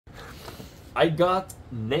I got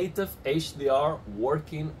native HDR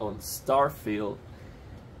working on Starfield,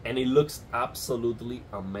 and it looks absolutely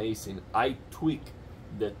amazing. I tweak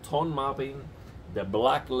the tone mapping, the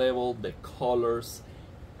black level, the colors,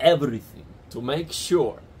 everything to make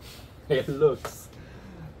sure it looks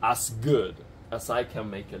as good as I can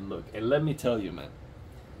make it look. And let me tell you, man,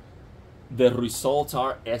 the results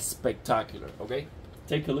are spectacular, okay?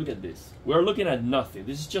 Take a look at this. We're looking at nothing.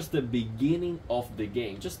 This is just the beginning of the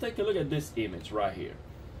game. Just take a look at this image right here.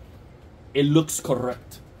 It looks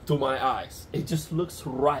correct to my eyes. It just looks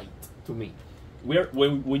right to me.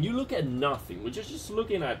 When you look at nothing, we're just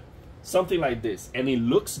looking at something like this, and it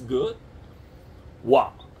looks good,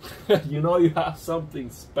 wow. You know you have something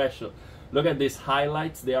special. Look at these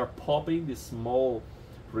highlights. They are popping, these small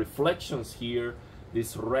reflections here.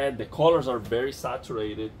 This red, the colors are very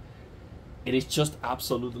saturated. It is just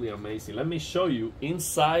absolutely amazing. Let me show you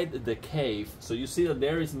inside the cave. So you see that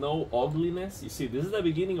there is no ugliness. You see, this is the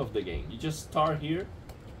beginning of the game. You just start here.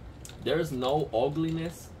 There is no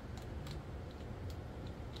ugliness.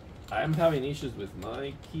 I am having issues with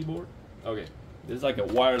my keyboard. Okay, this is like a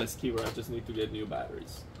wireless keyboard. I just need to get new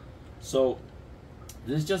batteries. So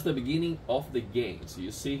this is just the beginning of the game. So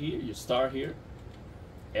you see here, you start here.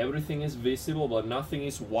 Everything is visible, but nothing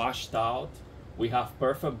is washed out. We have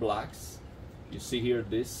perfect blacks. You see here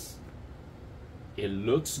this, it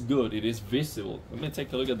looks good, it is visible. Let me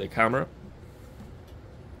take a look at the camera.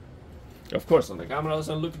 Of course, on the camera it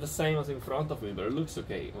doesn't look the same as in front of me, but it looks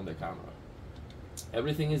okay on the camera.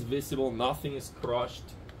 Everything is visible, nothing is crushed.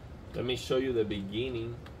 Let me show you the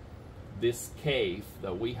beginning, this cave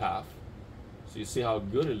that we have. So you see how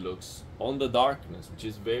good it looks on the darkness, which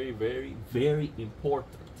is very, very, very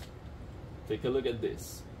important. Take a look at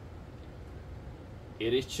this.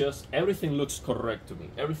 It is just, everything looks correct to me.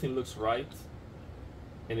 Everything looks right,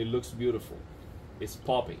 and it looks beautiful. It's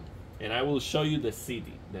popping. And I will show you the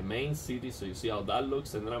city, the main city, so you see how that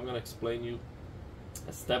looks, and then I'm gonna explain you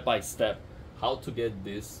step by step how to get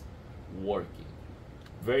this working.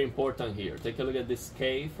 Very important here. Take a look at this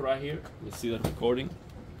cave right here. You see the recording?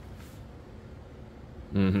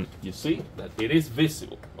 You see that it is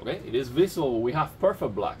visible, okay? It is visible. We have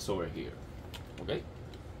perfect blacks over here, okay?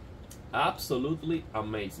 Absolutely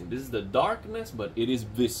amazing. This is the darkness, but it is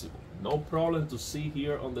visible. No problem to see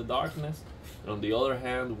here on the darkness. And on the other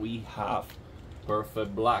hand, we have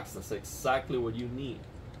perfect blacks. That's exactly what you need.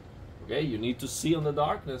 Okay, you need to see on the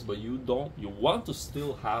darkness, but you want to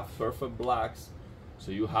still have perfect blacks,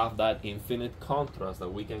 so you have that infinite contrast that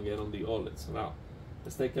we can get on the OLEDs. Now,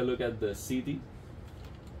 let's take a look at the city.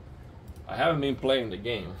 I haven't been playing the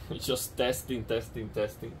game. It's just testing.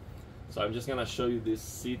 So I'm just gonna show you this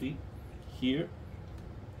city here,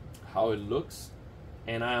 how it looks,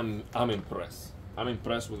 and I'm impressed. I'm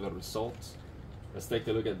impressed with the results. Let's take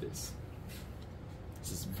a look at this.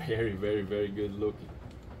 This is very, very, very good looking.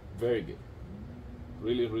 Very good.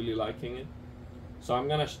 Really, really liking it. So I'm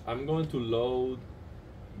going to load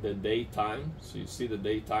the daytime, so you see the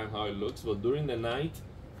daytime how it looks. But during the night,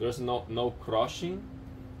 there's no crushing.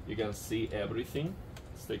 You can see everything.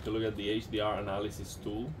 Let's take a look at the HDR analysis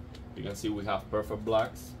tool. You can see we have perfect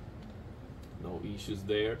blacks. No issues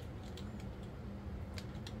there.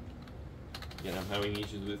 Again, I'm having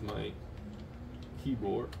issues with my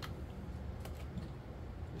keyboard.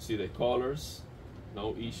 You see the colors.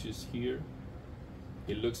 No issues here.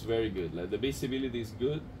 It looks very good. Like the visibility is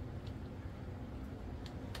good.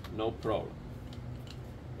 No problem.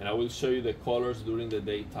 And I will show you the colors during the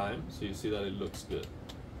daytime, so you see that it looks good.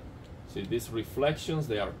 See these reflections,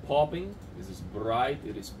 they are popping. This is bright,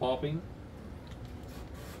 it is popping.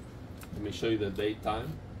 Let me show you the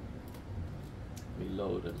daytime. Let me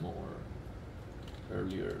load a more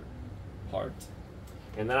earlier part.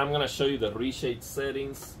 And then I'm gonna show you the reshade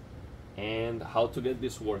settings and how to get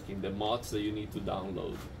this working, the mods that you need to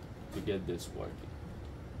download to get this working.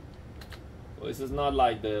 Well, this is not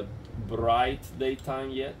like the bright daytime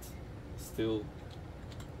yet. Still,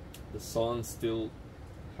 the sun still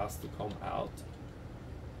has to come out,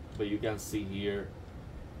 but you can see here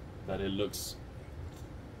that it looks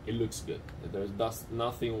good. There's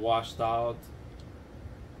nothing washed out.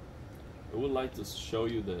 I would like to show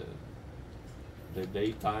you the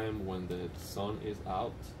daytime when the sun is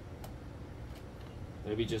out.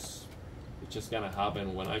 Maybe it's just gonna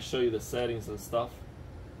happen when I show you the settings and stuff.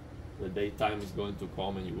 The daytime is going to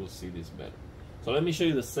come and you will see this better. So let me show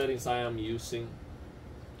you the settings I am using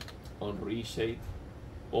on Reshade.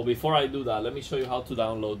 Well, before I do that, let me show you how to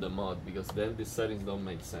download the mod, because then these settings don't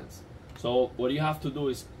make sense. So what you have to do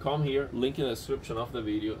is come here, link in the description of the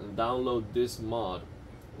video, and download this mod.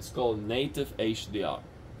 It's called Native HDR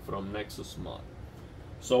from Nexus Mod.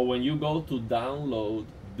 So when you go to download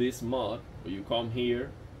this mod, you come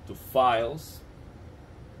here to files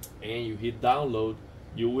and you hit download,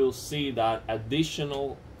 you will see that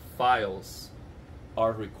additional files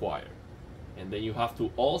are required. And then you have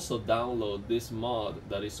to also download this mod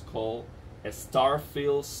that is called a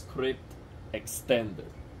Starfield script extender.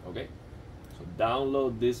 Okay, so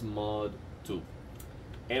download this mod too.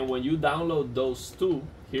 And when you download those two,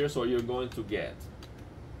 here's what you're going to get.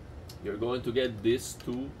 You're going to get these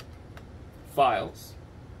two files,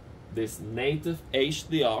 this native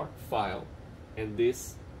HDR file and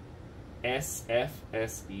this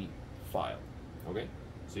SFSE file. Okay,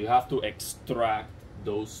 so you have to extract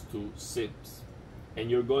those two zips, and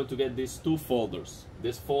you're going to get these two folders.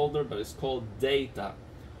 This folder that is called data,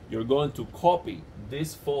 you're going to copy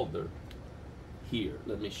this folder here.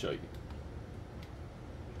 Let me show you.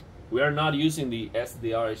 We are not using the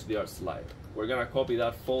SDR HDR slider. We're gonna copy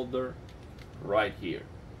that folder right here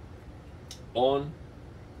on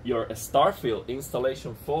your Starfield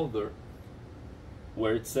installation folder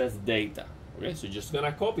where it says data. Okay, so you're just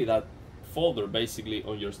gonna copy that folder basically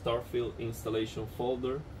on your Starfield installation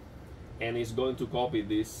folder, and it's going to copy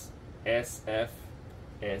this SFSE.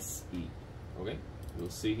 Okay, you'll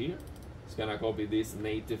see here it's gonna copy this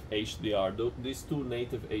native HDR, these two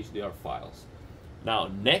native HDR files. Now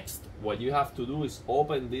next, what you have to do is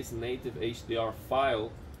open this native HDR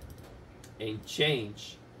file and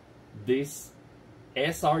change this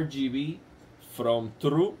sRGB from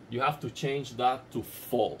true. You have to change that to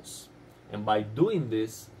false, and by doing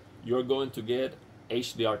this you're going to get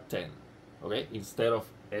HDR10, okay, instead of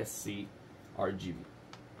sRGB.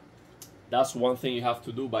 That's one thing you have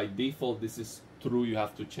to do. By default this is true, you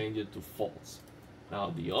have to change it to false.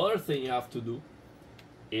 Now the other thing you have to do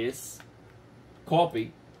is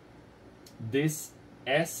copy this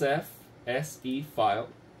SFSE file.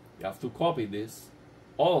 You have to copy this,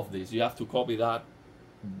 all of this, you have to copy that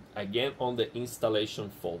again on the installation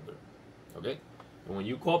folder. Okay, and when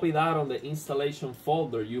you copy that on the installation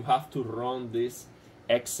folder, you have to run this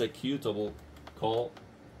executable called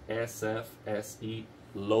SFSE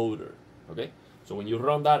loader. Okay, so when you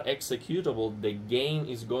run that executable, the game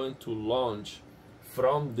is going to launch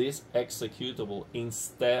from this executable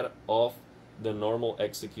instead of the normal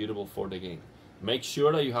executable for the game. Make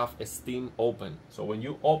sure that you have a Steam open. So when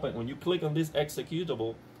you click on this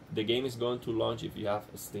executable, the game is going to launch if you have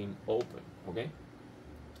a Steam open. Okay.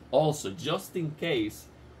 Also, just in case,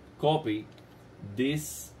 copy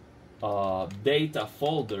this data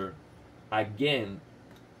folder again.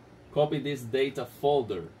 Copy this data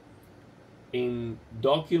folder in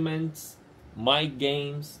Documents, My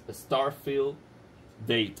Games, Starfield,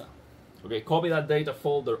 Data. Okay, copy that data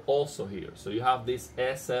folder also here. So you have this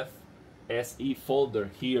SFSE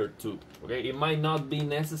folder here too. Okay, it might not be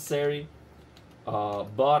necessary,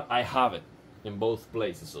 but I have it in both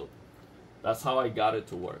places. So that's how I got it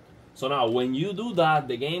to work. So now when you do that,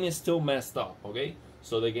 the game is still messed up. Okay,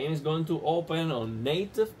 so the game is going to open on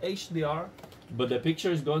native HDR, but the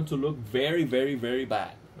picture is going to look very, very, very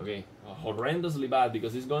bad. Okay, horrendously bad,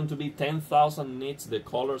 because it's going to be 10,000 nits. The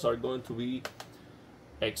colors are going to be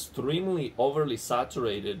extremely overly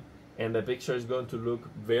saturated, and the picture is going to look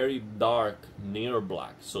very dark, near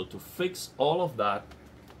black. So to fix all of that,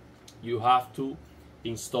 you have to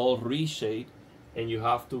install Reshade, and you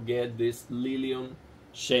have to get this Lilium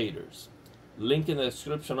Shaders. Link in the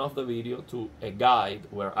description of the video to a guide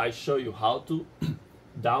where I show you how to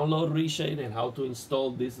download Reshade and how to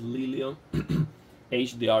install this Lilium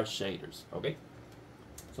HDR shaders. Okay,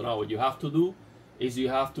 so now what you have to do is you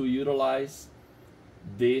have to utilize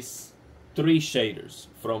these three shaders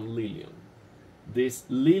from Lilium. This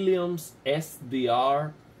Lilium's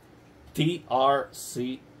SDR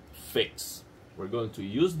TRC fix. We're going to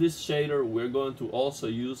use this shader. We're going to also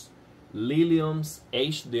use Lilium's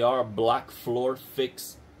HDR black floor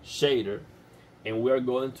fix shader, and we're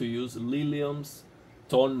going to use Lilium's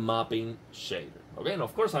tone mapping shader. Okay, and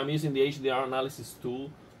of course I'm using the HDR analysis tool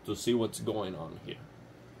to see what's going on here,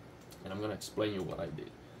 and I'm going to explain you what I did.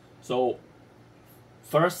 So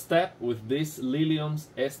first step with this Lilium's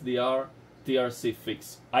SDR TRC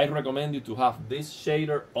fix, I recommend you to have this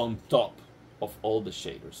shader on top of all the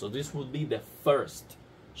shaders. So this would be the first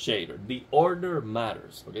shader. The order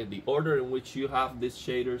matters. Okay, the order in which you have these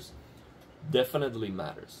shaders definitely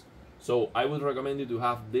matters. So I would recommend you to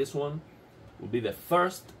have this one will be the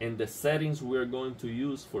first, and the settings we're going to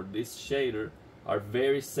use for this shader are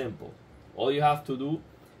very simple. All you have to do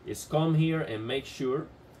is come here and make sure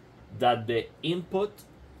that the input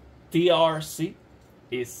TRC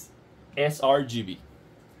is sRGB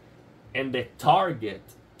and the target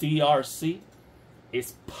TRC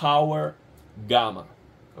is power gamma.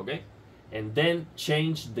 okay? And then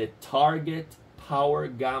change the target power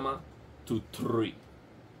gamma to 3,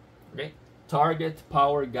 okay? Target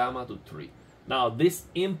power gamma to 3. Now this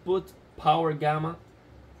input power gamma,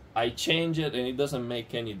 I change it and it doesn't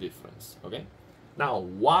make any difference, okay? Now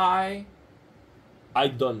why? I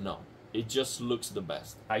don't know. It just looks the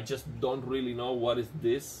best. I just don't really know what is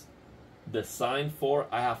this designed for.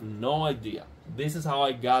 I have no idea. This is how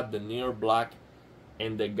I got the near black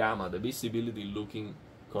and the gamma, the visibility looking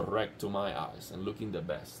correct to my eyes and looking the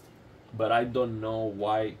best. But I don't know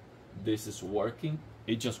why this is working.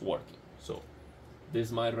 It's just working. So this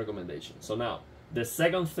is my recommendation. So now the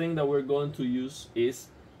second thing that we're going to use is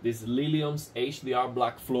this Lilium's HDR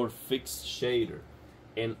black floor fixed shader.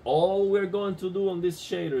 And all we're going to do on this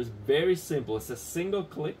shader is very simple. It's a single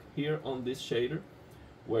click here on this shader.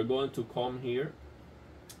 We're going to come here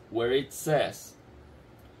where it says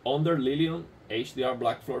under Lilium HDR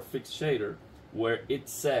black floor fixed shader, where it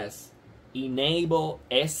says enable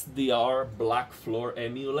SDR black floor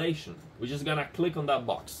emulation. We're just gonna click on that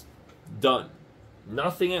box. Done.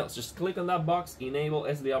 Nothing else. Just click on that box, enable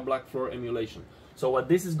SDR black floor emulation. So what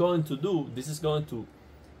this is going to do, this is going to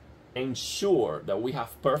ensure that we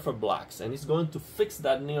have perfect blacks, and it's going to fix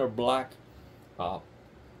that near black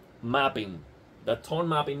mapping, that tone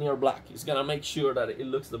mapping near black. It's gonna make sure that it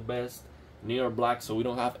looks the best near black, so we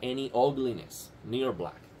don't have any ugliness near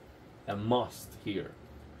black. A must here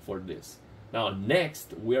for this. Now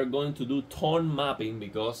next we are going to do tone mapping,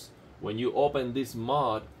 because when you open this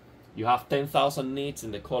mod you have 10,000 nits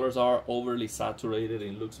and the colors are overly saturated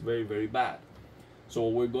and it looks very, very bad. So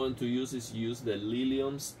what we're going to use is the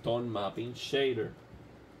Lilium's tone mapping shader.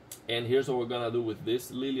 And here's what we're gonna do with this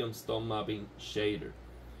Lilium's tone mapping shader.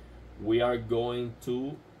 We are going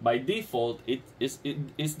to, by default, it is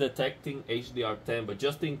detecting HDR10, but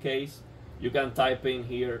just in case, you can type in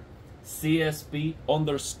here CSP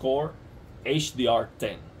underscore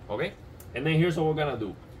HDR10, okay? And then here's what we're gonna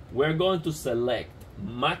do. We're going to select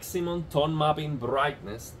maximum tone mapping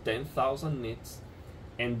brightness, 10,000 nits,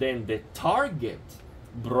 and then the target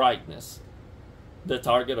brightness, the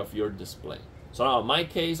target of your display. So now in my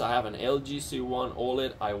case, I have an LG C1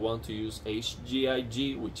 OLED. I want to use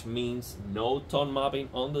HGIG, which means no tone mapping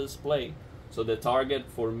on the display. So the target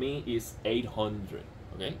for me is 800,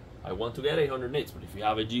 okay? I want to get 800 nits, but if you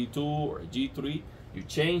have a G2 or a G3, you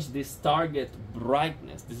change this target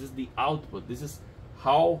brightness. This is the output. This is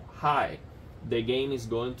how high the game is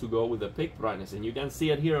going to go with the peak brightness. And you can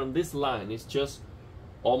see it here on this line. It's just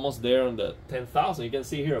almost there on the 10,000. You can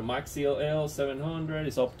see here max CLL 700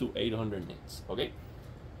 is up to 800 nits, okay?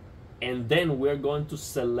 And then we're going to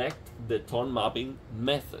select the tone mapping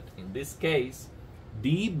method. In this case,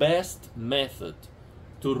 the best method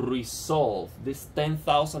to resolve this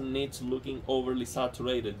 10,000 nits looking overly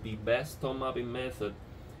saturated, the best tone mapping method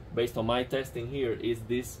based on my testing here is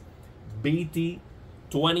this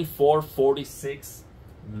Bt.2446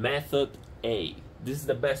 Method A. This is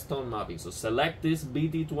the best tone mapping. So select this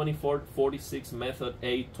Bt.2446 Method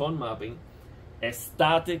A tone mapping, a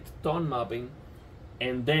static tone mapping,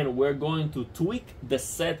 and then we're going to tweak the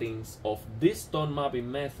settings of this tone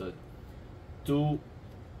mapping method to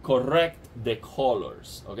correct the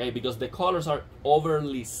colors, okay? Because the colors are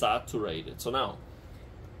overly saturated. So now,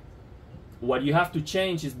 what you have to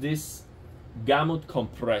change is this Gamut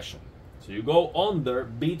compression. So you go under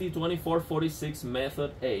Bt.2446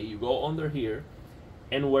 Method A, you go under here,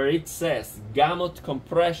 and where it says Gamut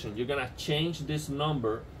compression, you're gonna change this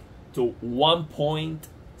number to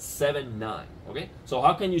 1.79, okay? So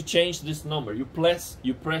how can you change this number? You press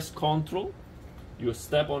Ctrl, you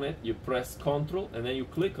step on it, you press Ctrl, and then you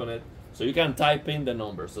click on it, so you can type in the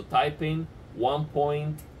number. So type in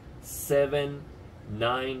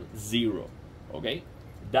 1.790, okay?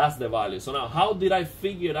 That's the value. So now, how did I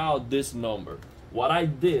figure out this number? What I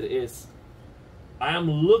did is, I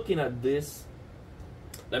am looking at this.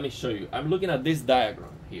 Let me show you. I'm looking at this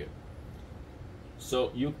diagram here.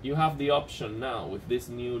 So you have the option now with this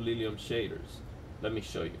new Lilium shaders. Let me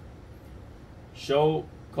show you. Show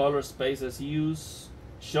color spaces used.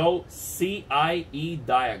 Show CIE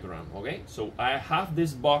diagram. Okay. So I have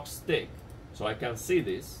this box ticked, so I can see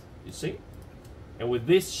this. You see? And with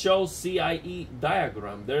this show CIE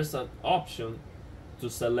diagram, there's an option to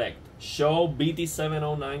select show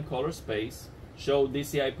BT709 color space, show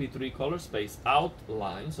DCI-P3 color space,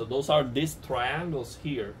 outline. So those are these triangles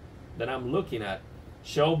here that I'm looking at.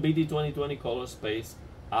 Show BT2020 color space,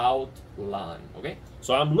 outline. Okay,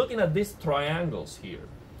 so I'm looking at these triangles here,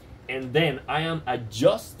 and then I am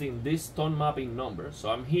adjusting this tone mapping number. So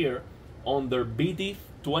I'm here under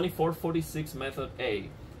Bt.2446 Method A.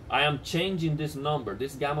 I am changing this number,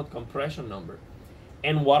 this Gamut compression number,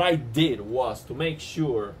 And what I did was to make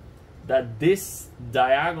sure that this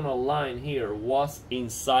diagonal line here was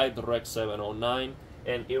inside the Rec 709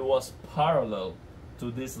 and it was parallel to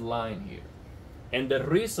this line here. And the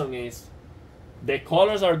reason is the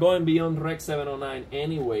colors are going beyond Rec 709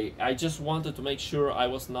 anyway. I just wanted to make sure I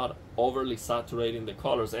was not overly saturating the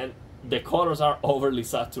colors, and the colors are overly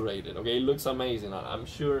saturated. Okay, it looks amazing. I'm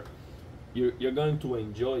sure you're going to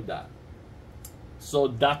enjoy that. So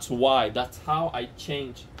that's how I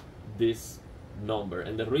changed this number,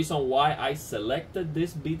 and the reason why I selected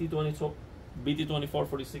this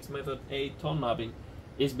Bt.2446 Method A tone mapping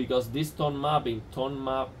is because this tone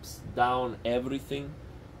maps down everything,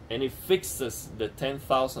 and it fixes the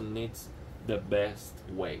 10,000 nits the best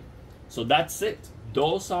way. So that's it.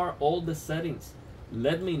 Those are all the settings.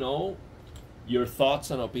 Let me know your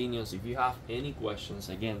thoughts and opinions if you have any questions.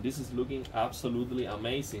 Again, this is looking absolutely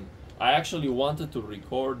amazing. I actually wanted to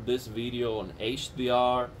record this video on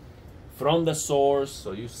HDR from the source,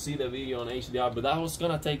 so you see the video on HDR, but that was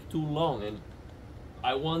gonna take too long, and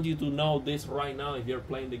I want you to know this right now if you're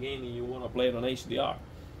playing the game and you want to play it on HDR.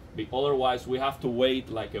 Otherwise, we have to wait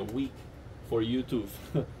like a week for YouTube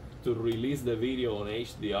to release the video on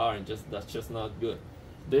HDR, and that's just not good.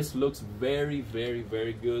 This looks very, very,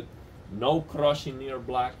 very good. No crushing near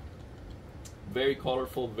black. Very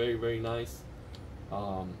colorful, very, very nice.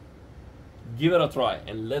 Give it a try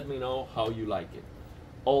and let me know how you like it.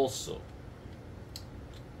 Also,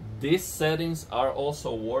 these settings are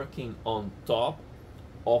also working on top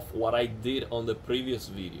of what I did on the previous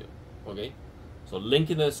video. Okay, so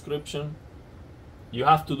link in the description. You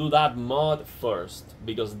have to do that mod first,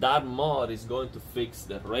 because that mod is going to fix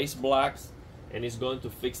the race blacks and it's going to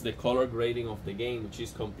fix the color grading of the game, which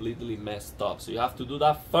is completely messed up. So you have to do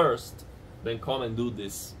that first, then come and do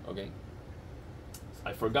this. Okay,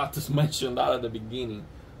 I forgot to mention that at the beginning,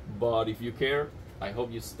 but if you care, I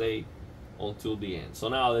hope you stay until the end. So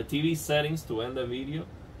now the TV settings to end the video,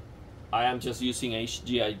 I am just using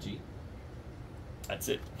HGIG. That's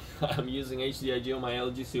it. I'm using HGIG on my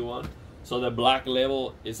LG C1. So the black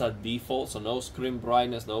level is at default, so no screen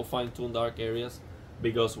brightness, no fine-tuned dark areas,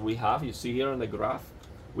 because we have, you see here in the graph,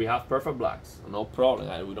 we have perfect blacks, no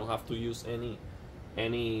problem. We don't have to use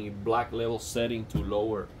any black level setting to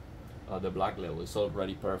lower the black level. It's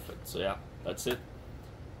already perfect. So yeah, that's it.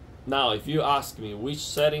 Now, if you ask me which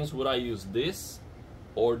settings would I use, this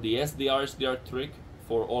or the HDR trick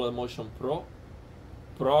for OLED Motion Pro,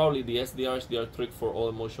 probably the HDR trick for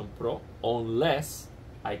OLED Motion Pro, unless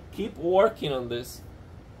I keep working on this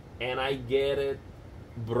and I get it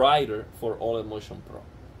brighter for OLED Motion Pro.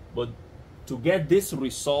 But to get this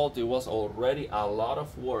result, it was already a lot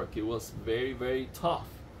of work. It was very, very tough.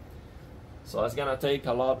 So it's gonna take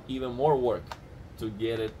a lot, even more work to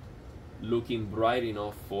get it looking bright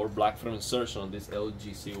enough for black frame insertion on this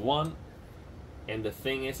LG C1. And the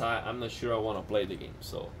thing is, I'm not sure I want to play the game.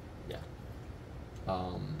 So yeah.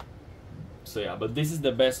 So yeah, but this is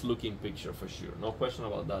the best looking picture for sure. No question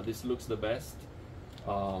about that. This looks the best.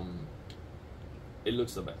 It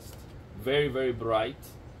looks the best. Very, very bright.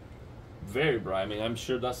 Very bright. I mean, I'm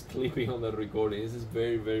sure that's clipping on the recording. This is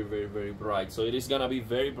very, very, very, very bright. So it is gonna be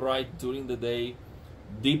very bright during the day,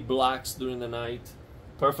 deep blacks during the night,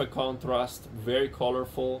 perfect contrast, very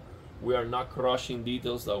colorful. We are not crushing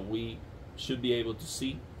details that we should be able to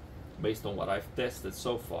see based on what I've tested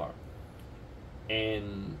so far.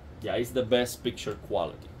 And yeah, it's the best picture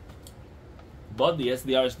quality. But the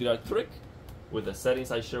HDR trick with the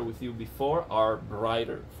settings I shared with you before are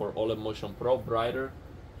brighter for OLED Motion Pro, brighter,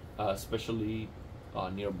 especially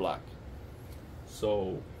near black.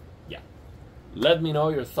 So yeah, let me know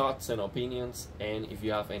your thoughts and opinions, and if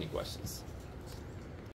you have any questions.